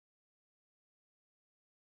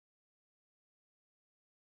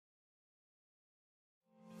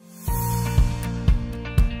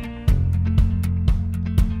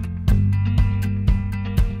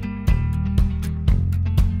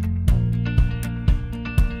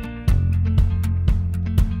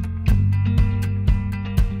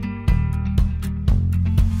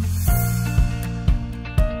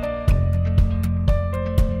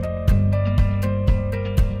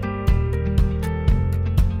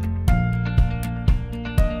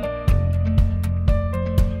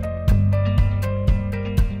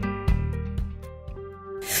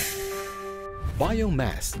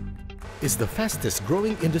Biomass is the fastest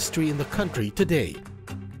growing industry in the country today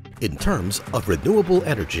in terms of renewable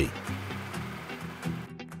energy.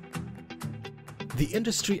 The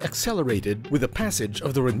industry accelerated with the passage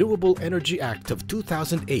of the Renewable Energy Act of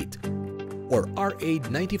 2008, or RA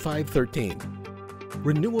 9513.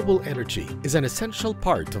 Renewable energy is an essential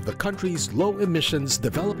part of the country's low-emissions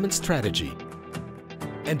development strategy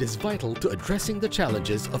and is vital to addressing the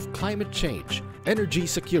challenges of climate change, energy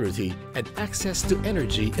security, and access to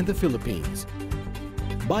energy in the Philippines.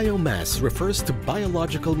 Biomass refers to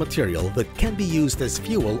biological material that can be used as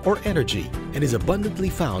fuel or energy and is abundantly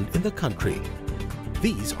found in the country.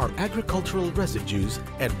 These are agricultural residues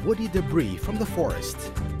and woody debris from the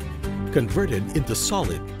forest, converted into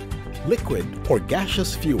solid, liquid, or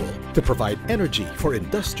gaseous fuel to provide energy for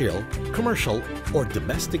industrial, commercial, or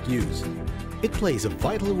domestic use. It plays a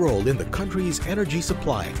vital role in the country's energy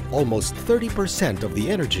supply. Almost 30% of the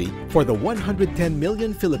energy for the 110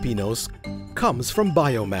 million Filipinos comes from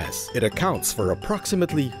biomass. It accounts for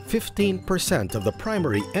approximately 15% of the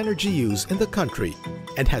primary energy use in the country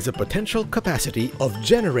and has a potential capacity of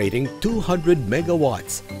generating 200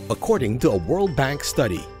 megawatts, according to a World Bank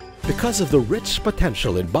study. Because of the rich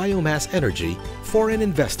potential in biomass energy, foreign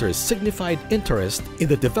investors signified interest in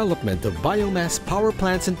the development of biomass power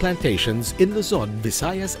plants and plantations in Luzon,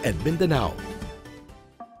 Visayas, and Mindanao.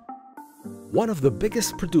 One of the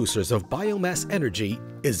biggest producers of biomass energy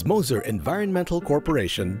is Moser Environmental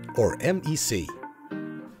Corporation, or MEC.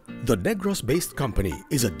 The Negros-based company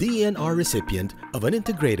is a DENR recipient of an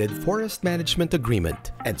Integrated Forest Management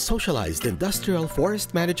Agreement and Socialized Industrial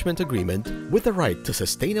Forest Management Agreement with the right to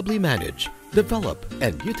sustainably manage, develop,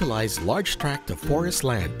 and utilize large tracts of forest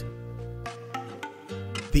land.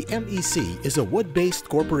 The MEC is a wood-based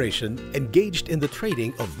corporation engaged in the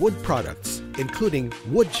trading of wood products, including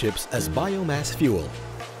wood chips as biomass fuel.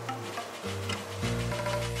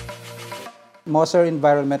 Moser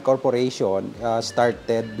Environment Corporation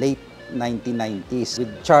started late 1990s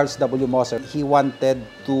with Charles W. Moser. He wanted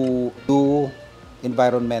to do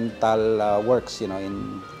environmental works,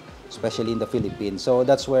 especially in the Philippines. So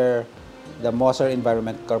that's where the Moser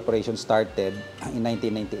Environment Corporation started in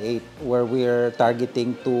 1998, where we're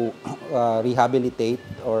targeting to rehabilitate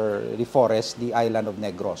or reforest the island of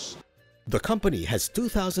Negros. The company has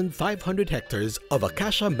 2,500 hectares of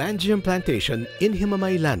acacia mangium plantation in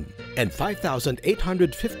Himamaylan and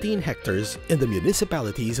 5,815 hectares in the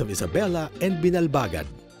municipalities of Isabela and Binalbagan.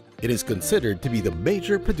 It is considered to be the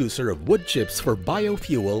major producer of wood chips for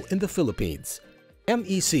biofuel in the Philippines.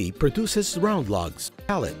 MEC produces round logs,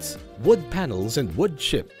 pallets, wood panels, and wood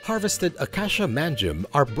chip. Harvested acacia mangium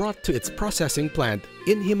are brought to its processing plant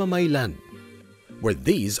in Himamaylan, where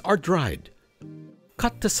these are dried,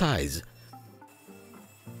 cut to size,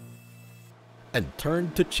 and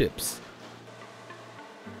turned to chips.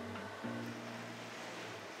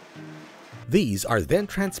 These are then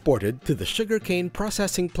transported to the sugarcane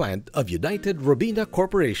processing plant of United Robina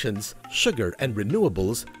Corporation's Sugar and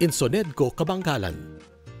Renewables in Sonedco, Kabangkalan.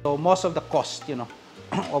 So most of the cost,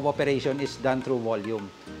 of operation is done through volume,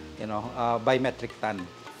 by metric ton.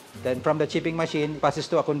 Then from the chipping machine, passes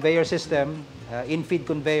to a conveyor system, in-feed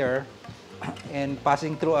conveyor, and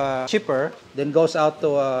passing through a chipper, then goes out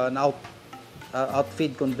to an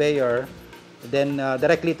outfeed conveyor, then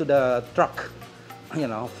directly to the truck,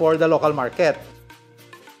 for the local market.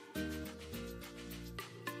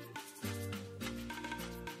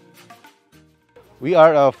 We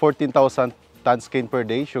are a 14,000 tons cane per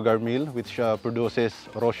day sugar mill, which produces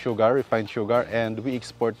raw sugar, refined sugar, and we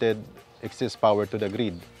exported excess power to the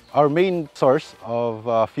grid. Our main source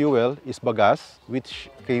of fuel is bagasse, which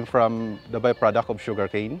came from the byproduct of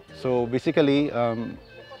sugarcane. So basically,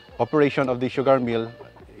 operation of the sugar mill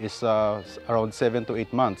is around 7 to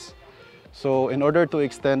 8 months. So in order to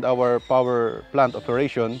extend our power plant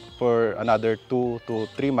operation for another 2 to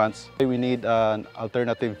 3 months, we need an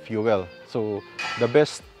alternative fuel. So the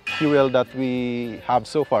best fuel that we have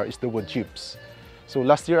so far is the wood chips. So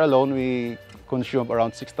last year alone, we consumed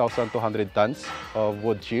around 6,200 tons of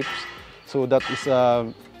wood chips. So that is,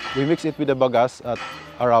 we mix it with the bagasse at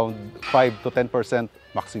around 5 to 10%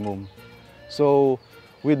 maximum. So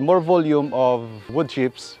with more volume of wood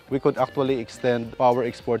chips, we could actually extend power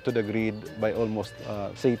export to the grid by almost,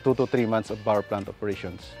 say, 2 to 3 months of power plant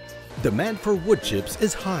operations. Demand for wood chips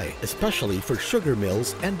is high, especially for sugar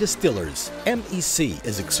mills and distillers. MEC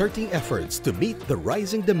is exerting efforts to meet the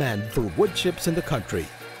rising demand for wood chips in the country.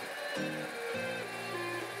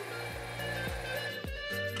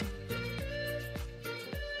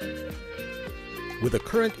 With a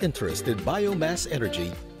current interest in biomass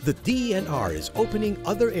energy, the DENR is opening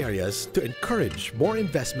other areas to encourage more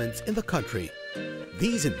investments in the country.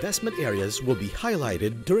 These investment areas will be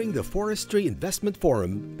highlighted during the Forestry Investment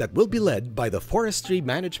Forum that will be led by the Forestry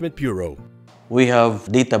Management Bureau. We have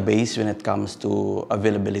database when it comes to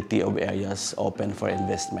availability of areas open for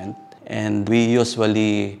investment, and we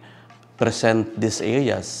usually present these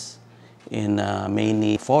areas in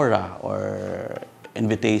many fora or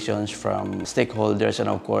invitations from stakeholders and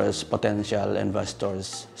of course potential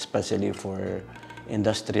investors, especially for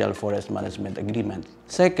industrial forest management agreement.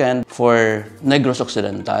 Second, for Negros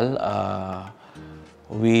Occidental,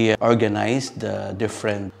 we organize the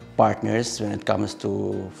different partners when it comes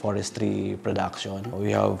to forestry production.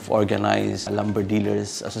 We have organized a Lumber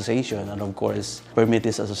Dealers Association and of course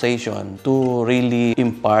Permitters Association to really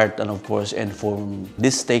impart and of course inform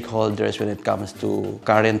these stakeholders when it comes to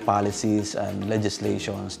current policies and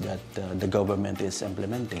legislations that the government is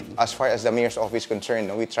implementing. As far as the Mayor's Office is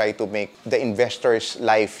concerned, we try to make the investors'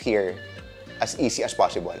 life here as easy as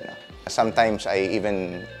possible. Sometimes I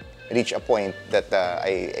even reach a point that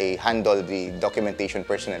I handle the documentation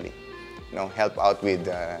personally. Help out with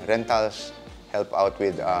rentals, help out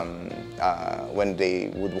with when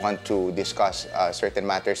they would want to discuss certain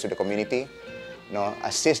matters to the community,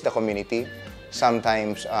 assist the community,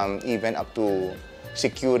 sometimes even up to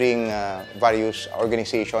securing various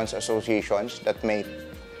organizations, associations that may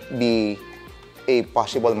be a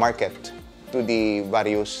possible market to the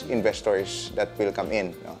various investors that will come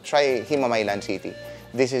in. Try Himamaylan City.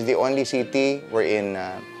 This is the only city wherein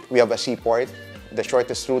we have a seaport, the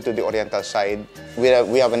shortest route to the oriental side. We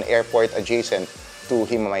have an airport adjacent to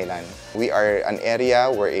Himamaylan. We are an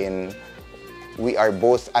area wherein we are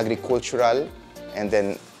both agricultural and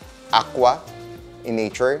then aqua in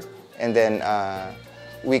nature, and then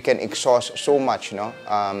we can exhaust so much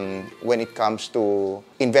when it comes to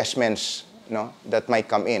investments that might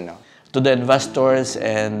come in. To the investors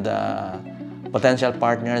and potential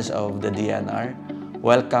partners of the DNR,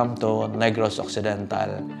 welcome to Negros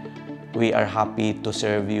Occidental. We are happy to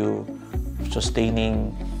serve you,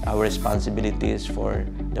 sustaining our responsibilities for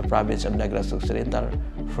the province of Negros Occidental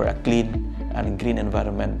for a clean and green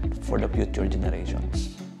environment for the future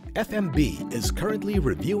generations. FMB is currently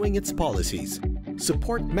reviewing its policies,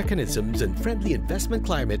 support mechanisms and friendly investment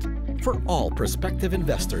climate for all prospective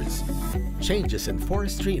investors. Changes in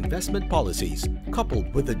forestry investment policies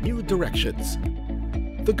coupled with the new directions.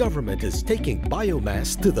 The government is taking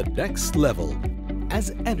biomass to the next level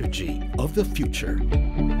as energy of the future.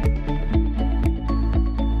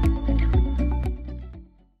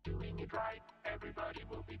 Everybody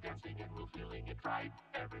will be dancing and we're feeling it right.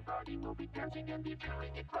 Everybody will be dancing and be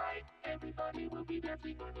feeling it right. Everybody will be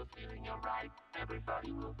dancing and we're feeling alright.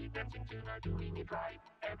 Everybody will be dancing tonight, doing it right.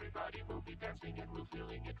 Everybody will be dancing and we're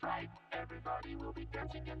feeling it right. Everybody will be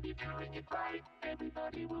dancing and be feeling it right.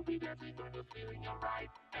 Everybody will be dancing and we're feeling alright.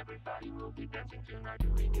 Everybody will be dancing tonight,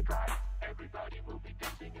 doing it right. Everybody will be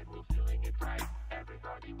dancing and we're feeling it right.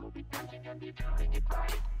 Everybody will be dancing and be feeling it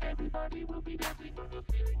right. Everybody will be dancing and we're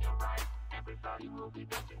feeling alright. Everybody will be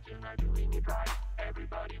dancing tonight, doing it right.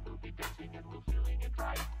 Everybody will be dancing and we're feeling it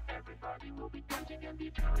right. Everybody will be dancing and be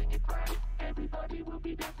feeling it right. Everybody will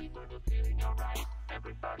be dancing and we're feeling alright.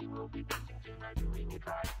 Everybody will be dancing tonight, doing it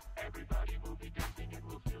right. Everybody will be dancing and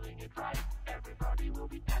we're feeling it right. Everybody will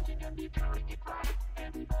be dancing and be feeling it right.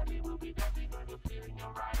 Everybody will be dancing and we're feeling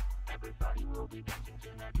alright. Everybody will be dancing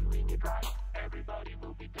tonight, doing it right. Everybody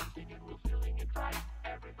will be dancing and we're feeling it right.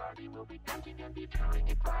 Everybody will be dancing and be feeling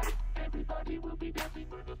it right.